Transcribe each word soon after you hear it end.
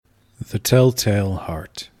The Telltale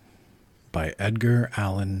Heart by Edgar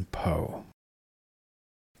Allan Poe.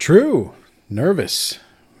 True, nervous.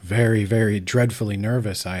 Very, very dreadfully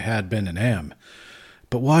nervous I had been and am.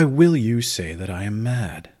 But why will you say that I am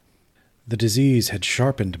mad? The disease had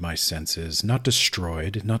sharpened my senses, not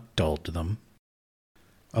destroyed, not dulled them.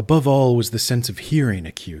 Above all was the sense of hearing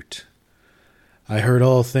acute. I heard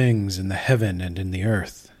all things in the heaven and in the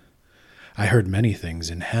earth. I heard many things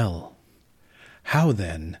in hell. How,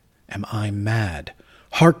 then, am I mad?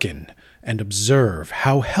 Hearken and observe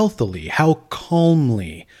how healthily, how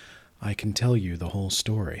calmly I can tell you the whole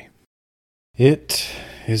story. It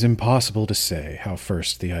is impossible to say how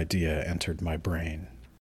first the idea entered my brain.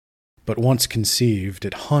 But once conceived,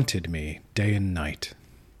 it haunted me day and night.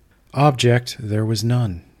 Object there was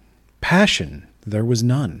none. Passion there was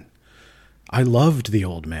none. I loved the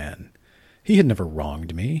old man. He had never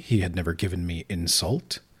wronged me. He had never given me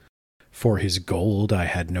insult. For his gold I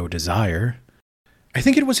had no desire. I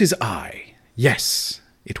think it was his eye. Yes,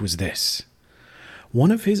 it was this.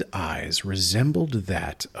 One of his eyes resembled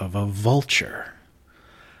that of a vulture.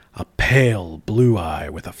 A pale blue eye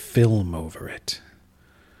with a film over it.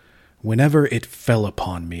 Whenever it fell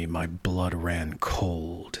upon me, my blood ran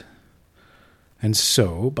cold. And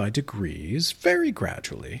so, by degrees, very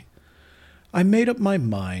gradually, I made up my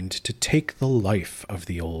mind to take the life of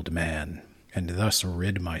the old man, and thus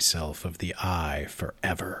rid myself of the eye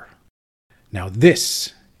forever. Now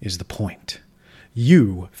this is the point.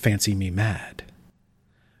 You fancy me mad.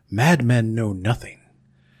 Madmen know nothing,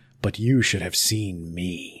 but you should have seen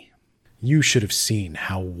me. You should have seen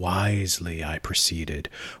how wisely I proceeded,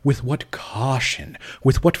 with what caution,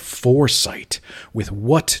 with what foresight, with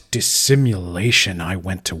what dissimulation I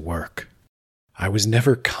went to work. I was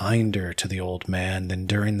never kinder to the old man than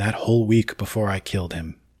during that whole week before I killed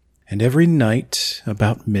him. And every night,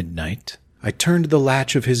 about midnight, I turned the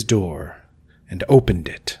latch of his door and opened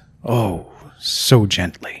it, oh, so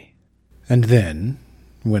gently. And then,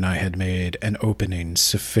 when I had made an opening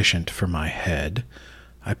sufficient for my head,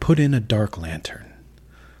 I put in a dark lantern,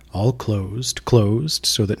 all closed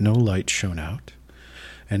so that no light shone out,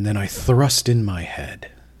 and then I thrust in my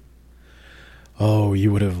head. Oh,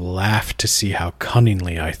 you would have laughed to see how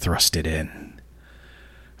cunningly I thrust it in.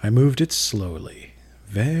 I moved it slowly,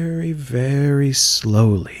 very, very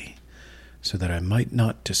slowly, so that I might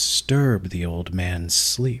not disturb the old man's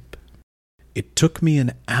sleep. It took me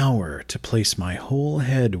an hour to place my whole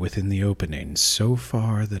head within the opening so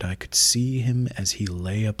far that I could see him as he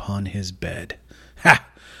lay upon his bed. Ha!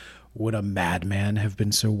 Would a madman have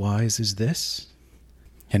been so wise as this?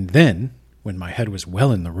 And then, when my head was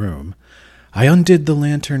well in the room, I undid the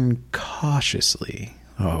lantern cautiously.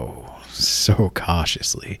 Oh, so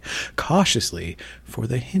cautiously. Cautiously, for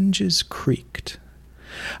the hinges creaked.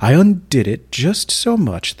 I undid it just so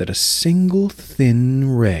much that a single thin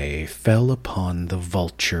ray fell upon the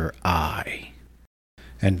vulture eye.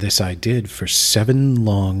 And this I did for 7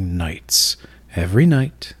 long nights, every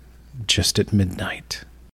night, just at midnight.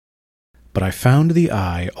 But I found the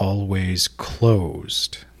eye always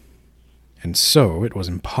closed, and so it was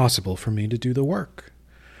impossible for me to do the work.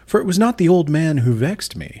 For it was not the old man who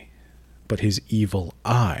vexed me, but his evil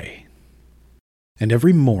eye. And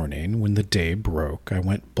every morning, when the day broke, I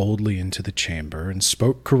went boldly into the chamber and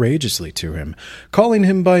spoke courageously to him, calling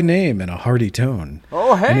him by name in a hearty tone,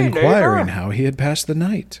 and inquiring how he had passed the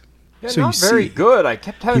night. Yeah, so not you very see, good. I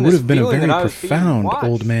kept having he would this have been a feeling very that I was being profound watched.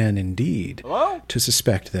 old man indeed, Hello? to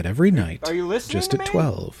suspect that every night, Are you listening just to at me?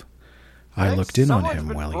 12, I Think looked in on someone's him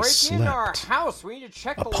been while he breaking into our slept. house. We need to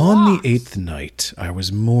check Upon the the locks. 8th night, I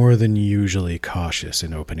was more than usually cautious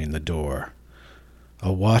in opening the door.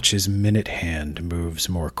 A watch's minute hand moves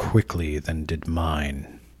more quickly than did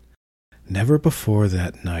mine. Never before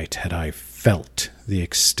that night had I felt the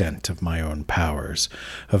extent of my own powers,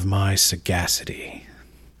 of my sagacity.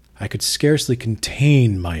 I could scarcely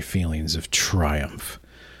contain my feelings of triumph.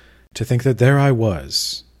 To think that there I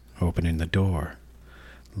was, opening the door,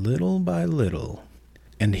 little by little,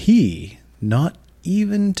 and he not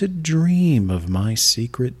even to dream of my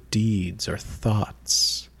secret deeds or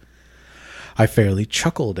thoughts. I fairly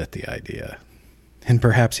chuckled at the idea, and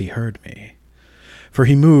perhaps he heard me, for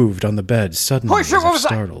he moved on the bed suddenly as if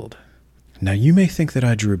startled. Now you may think that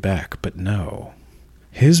I drew back, but no.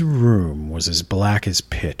 His room was as black as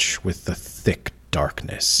pitch with the thick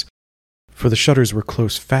darkness, for the shutters were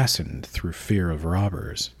close fastened through fear of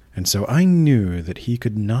robbers, and so I knew that he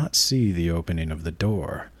could not see the opening of the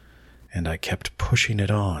door, and I kept pushing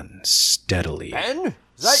it on steadily. Ben?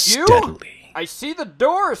 Is that you? Steadily. I see the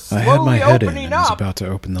door I had my slowly head in opening and was up. about to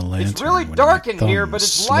open the lantern. It's really when dark my in here, thumb but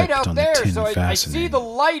it's light slipped out on the there, tin so I see fastening. the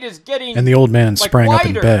light is getting. And the old man sprang up in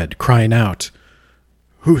lighter. bed, crying out,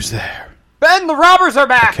 "Who's there?" Ben, the robbers are I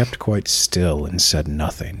back! kept quite still and said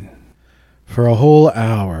nothing. For a whole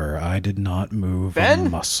hour I did not move Ben? a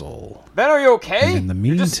muscle. Ben, are you okay? And in the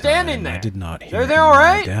You're just standing meantime, there. I did not hear Is everything him all lie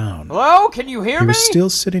right? down. Hello? Can you hear He me? was still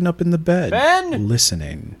sitting up in the bed, Ben?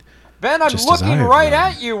 listening. Ben, I'm just as I looking have right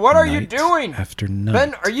run, at you. What are you night doing? after night,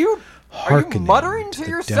 Ben, are you hearkening muttering to to the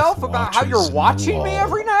yourself death about how watches you're in the watching me wall.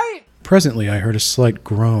 every night? Presently I heard a slight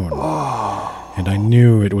groan, and I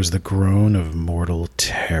knew it was the groan of mortal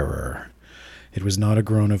terror. It was not a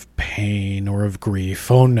groan of pain or of grief,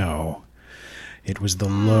 oh no. It was the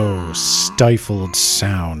low, stifled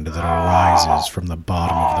sound that arises from the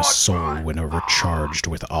bottom of the soul when overcharged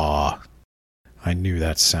with awe. I knew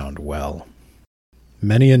that sound well.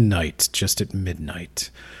 Many a night, just at midnight,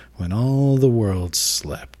 when all the world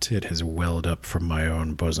slept, it has welled up from my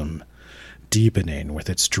own bosom, deepening with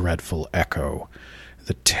its dreadful echo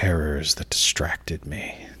the terrors that distracted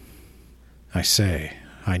me. I say,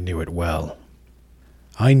 I knew it well.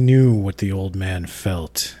 I knew what the old man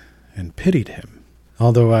felt, and pitied him,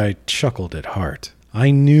 although I chuckled at heart. I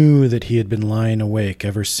knew that he had been lying awake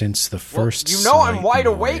ever since the first you know I'm slight wide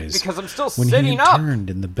awake noise because I'm still when sitting he had up. turned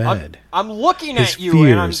in the bed. I'm looking His at you,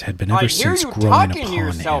 and fears had been ever I hear since you growing talking upon to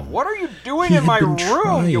yourself. him. What are you doing He in had my been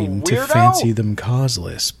room, you trying weirdo? to fancy them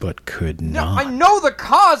causeless, but could No, not. I know the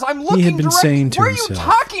cause. I'm looking had been directly. saying to What are you himself,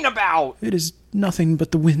 talking about? It is nothing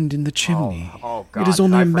but the wind in the chimney. Oh, God, it is did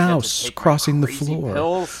only I a forget to mouse take my crossing the crazy floor.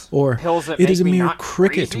 Pills? Or Pills that it is a make me mere not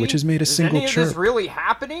cricket crazy? which has made a single Is any chirp. of this really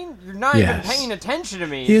happening? You're not Yes. even paying attention to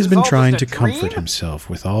me. He has Is this been all trying to just a comfort dream? himself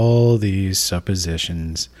with all these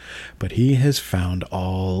suppositions, but he has found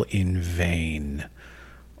all in vain.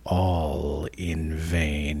 All in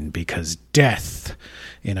vain, because death,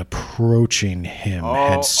 in approaching him,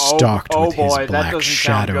 had stalked with boy, his that black doesn't sound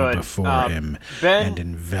shadow good. before him Ben, and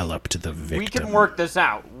enveloped the victim. We can work this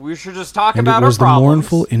out. We should just talk And about it was our the problems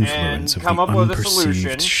mournful influence and of come the up with a solution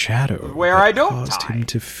unperceived shadow where that I don't caused die. him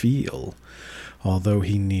to feel, although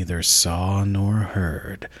he neither saw nor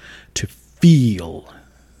heard, to feel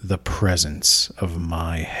the presence of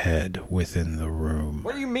my head within the room.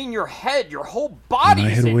 What do you mean your head? Your whole body. I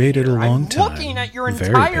had in waited here. a long I'm time, looking at your very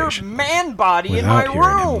entire patiently, man body in my without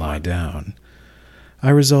hearing him room. lie down. I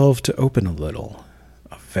resolved to open a little,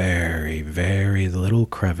 a very, very little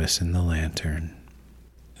crevice in the lantern.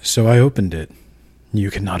 So I opened it. You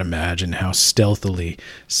cannot imagine how stealthily,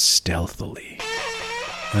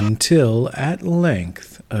 until at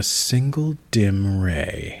length a single dim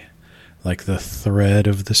ray, like the thread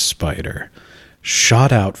of the spider,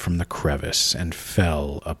 shot out from the crevice and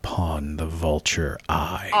fell upon the vulture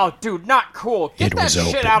eye. Oh, dude, not cool. Get It that was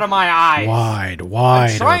shit open, out of my eyes. wide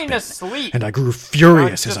I'm trying open, to sleep. and I grew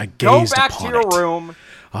furious Now as I just go gazed back upon to your it. room.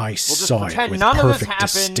 I We'll just saw it pretend with none of this perfect happened,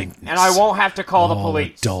 distinctness. and I won't have to call the all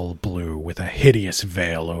police. a dull blue with a hideous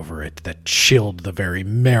veil over it that chilled the very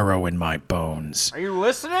marrow in my bones. Are you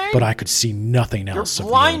listening? But I could see nothing else of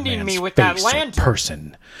blinding the old me man's with that face or lantern.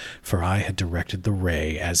 person, for I had directed the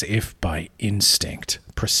ray as if by instinct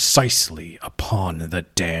precisely upon the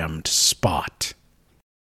damned spot.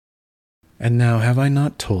 And now have I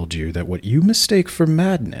not told you that what you mistake for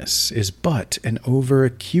madness is but an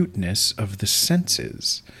over-acuteness of the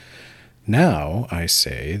senses? Now, I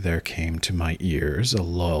say, there came to my ears a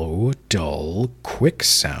low, dull, quick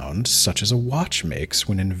sound such as a watch makes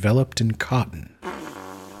when enveloped in cotton.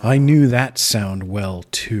 I knew that sound well,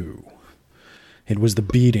 too. It was the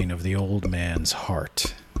beating of the old man's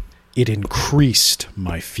heart. It increased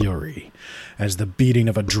my fury, as the beating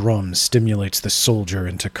of a drum stimulates the soldier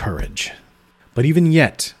into courage. But even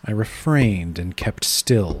yet I refrained and kept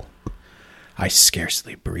still. I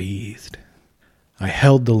scarcely breathed. I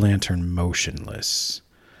held the lantern motionless.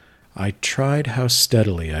 I tried how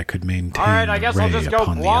steadily I could maintain All right, I the guess I'll ray just go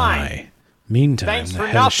upon the blind. eye. Meantime, Thanks the for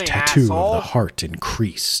hellish nothing, tattoo asshole. of the heart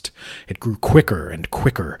increased. It grew quicker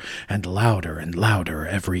and louder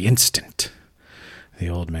every instant. The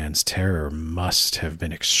old man's terror must have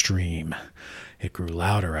been extreme. It grew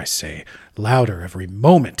louder, I say, louder every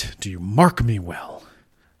moment. Do you mark me well?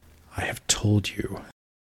 I have told you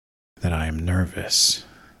that I am nervous.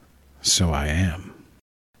 So I am.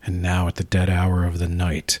 And now at the dead hour of the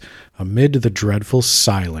night, amid the dreadful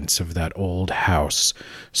silence of that old house,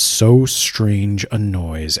 so strange a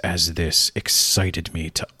noise as this excited me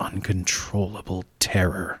to uncontrollable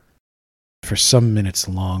terror. For some minutes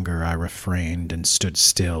longer I refrained and stood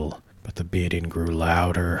still, but the beating grew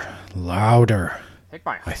louder. I think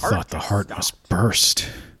my I heart thought the just heart stopped. must burst.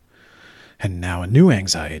 And now a new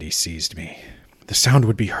anxiety seized me. The sound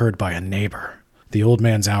would be heard by a neighbor. The old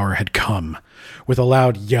man's hour had come. With a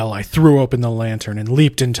loud yell, I threw open the lantern and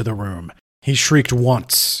leaped into the room. He shrieked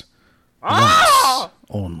once. Once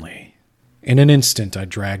only. In an instant, I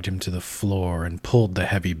dragged him to the floor and pulled the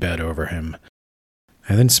heavy bed over him.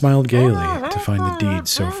 I then smiled gaily to find the deed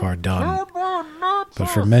so far done. But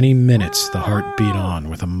for many minutes, the heart beat on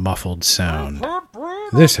with a muffled sound.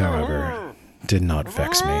 This, however, did not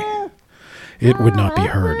vex me. It would not be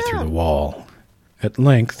heard through the wall. At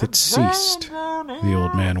length it ceased. The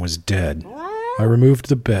old man was dead. I removed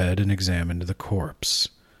the bed and examined the corpse.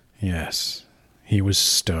 Yes, he was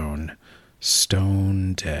stone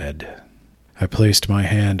dead. I placed my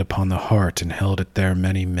hand upon the heart and held it there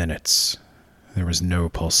many minutes. There was no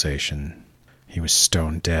pulsation. He was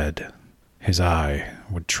stone dead. His eye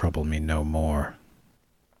would trouble me no more.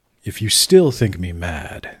 If you still think me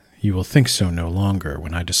mad, you will think so no longer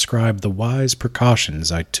when I describe the wise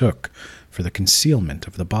precautions I took for the concealment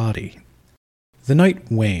of the body. The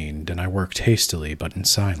night waned, and I worked hastily but in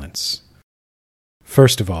silence.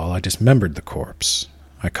 First of all, I dismembered the corpse.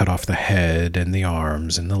 I cut off the head and the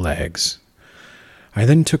arms and the legs. I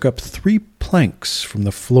then took up 3 planks from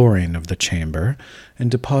the flooring of the chamber and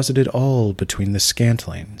deposited all between the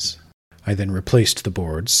scantlings. I then replaced the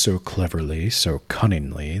boards so cleverly, so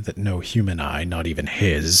cunningly, that no human eye, not even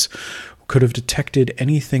his, could have detected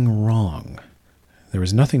anything wrong. There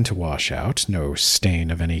was nothing to wash out, no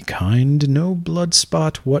stain of any kind, no blood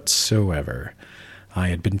spot whatsoever. I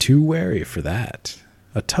had been too wary for that.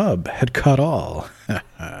 A tub had caught all.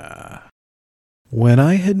 When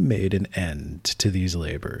I had made an end to these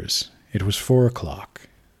labors, it was 4 o'clock,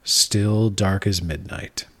 still dark as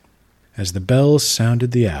midnight. As the bells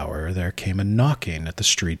sounded the hour, there came a knocking at the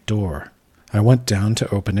street door. I went down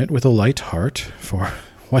to open it with a light heart, for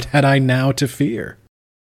what had I now to fear?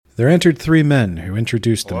 There entered 3 men who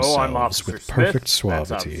introduced themselves with perfect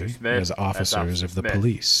suavity as officers of the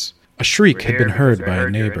police. A shriek had been heard by a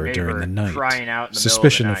neighbor during the night.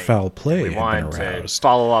 Suspicion of foul play had been aroused.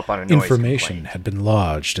 Information had been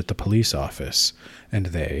lodged at the police office, and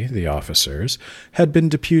they, the officers, had been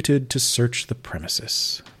deputed to search the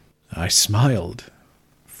premises. I smiled.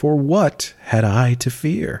 For what had I to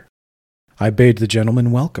fear? I bade the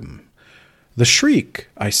gentleman welcome. The shriek,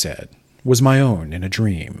 I said, was my own in a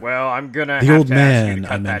dream. Well, I'm gonna the have old to man ask you to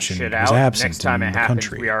cut I that mentioned shit was out. absent Next time in it the happens,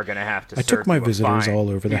 country. we are gonna have to I took my visitors all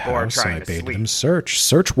over the house. I bade them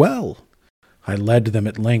search well. I led them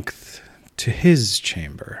at length to his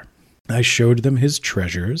chamber. I showed them his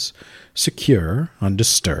treasures, secure,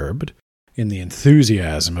 undisturbed. In the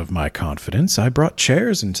enthusiasm of my confidence, I brought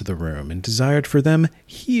chairs into the room and desired for them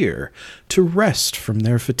here to rest from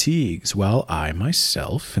their fatigues, while I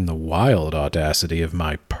myself, in the wild audacity of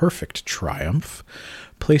my perfect triumph,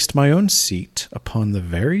 placed my own seat upon the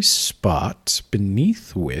very spot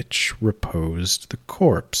beneath which reposed the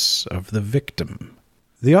corpse of the victim.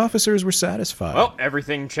 The officers were satisfied. Well,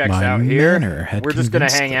 everything checks My out here. manner had We're just going to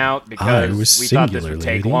convinced hang them. out I because was we thought this would singularly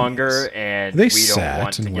take at longer, ease. and They we don't sat,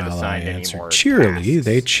 want to and get while I assigned any answered more cheerily, tasks.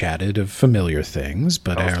 they chatted of familiar things,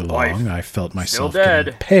 but How's ere the wife? long I felt myself Still dead.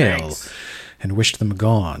 getting pale Thanks. and wished them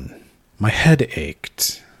gone. My head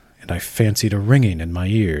ached, and I fancied a ringing in my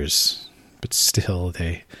ears, but still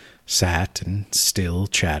they sat and still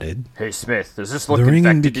chatted. Hey, Smith, does this look The ringing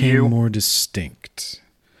infected to became you? more distinct.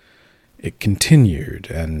 It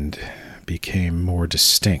continued and became more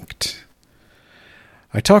distinct.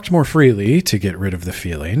 I talked more freely to get rid of the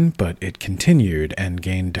feeling, but it continued and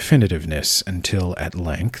gained definitiveness until at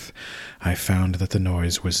length I found that the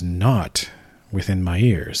noise was not within my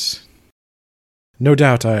ears. No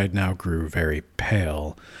doubt I now grew very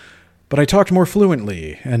pale, but I talked more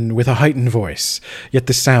fluently and with a heightened voice, yet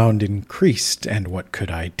the sound increased, and what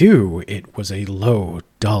could I do? It was a low,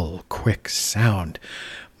 dull, quick sound,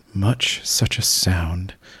 much such a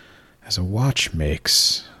sound as a watch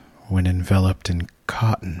makes when enveloped in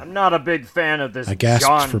cotton. I'm not a big fan of this I gasped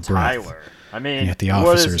John for breath. Tyler. I mean, And yet the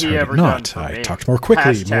what has officers he heard ever it done not. for I me? talked more quickly,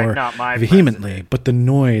 Hashtag more not my vehemently, president. but the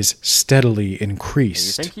noise steadily You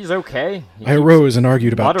increased. think he's okay? He I keeps arose and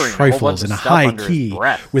argued about muttering a whole bunch trifles of in a stuff high under his key,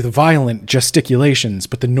 breath. with violent gesticulations,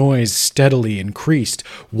 but the noise steadily increased.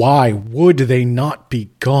 Why would they not be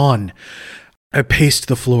gone? I paced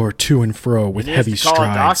the floor to and fro with You need heavy to call a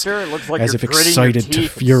strides, doctor? It looks like as you're if gritting your excited to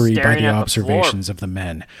teeth and fury by staring the at the observations of the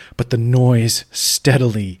men. But the noise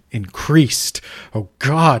steadily increased. Oh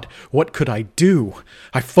God, what could I do?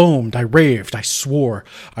 I foamed, I raved, I swore.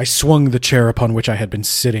 I swung the chair upon which I had been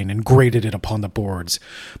sitting and grated it upon the boards.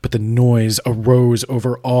 But the noise arose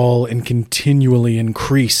over all and continually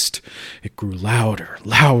increased. It grew louder,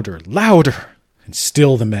 louder, louder, and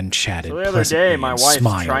still the men chatted So the other pleasantly day, my and wife's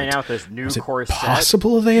smiled. trying out this new Was it corset.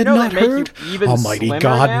 possible they had You know not they make you heard? even Almighty slimmer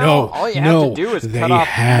God, now? no, All you no, have to do is they cut off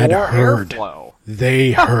had more heard. airflow.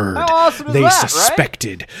 They heard. How awesome is They that, right?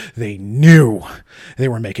 suspected. They knew. They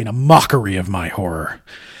were making a mockery of my horror.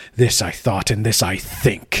 This I thought, and this I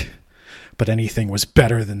think. But anything was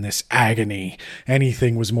better than this agony.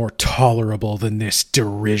 Anything was more tolerable than this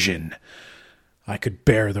derision. I could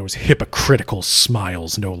bear those hypocritical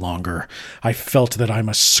smiles no longer. I felt that I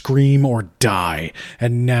must scream or die.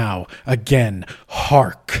 And now, again,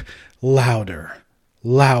 hark! Louder,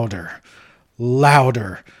 louder,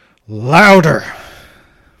 louder, louder!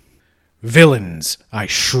 Villains, I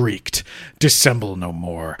shrieked, dissemble no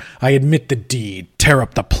more. I admit the deed, tear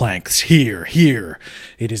up the planks, here, here.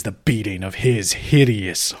 It is the beating of his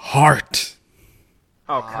hideous heart.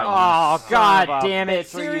 Oh, come Oh, god damn it.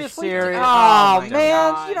 Seriously? Seriously? Oh, Oh, my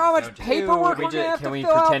man. God. You know how much Dude, paperwork we we're gonna have can to we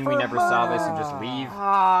fill out pretend we for never a saw this and month? just leave?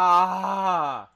 Ah.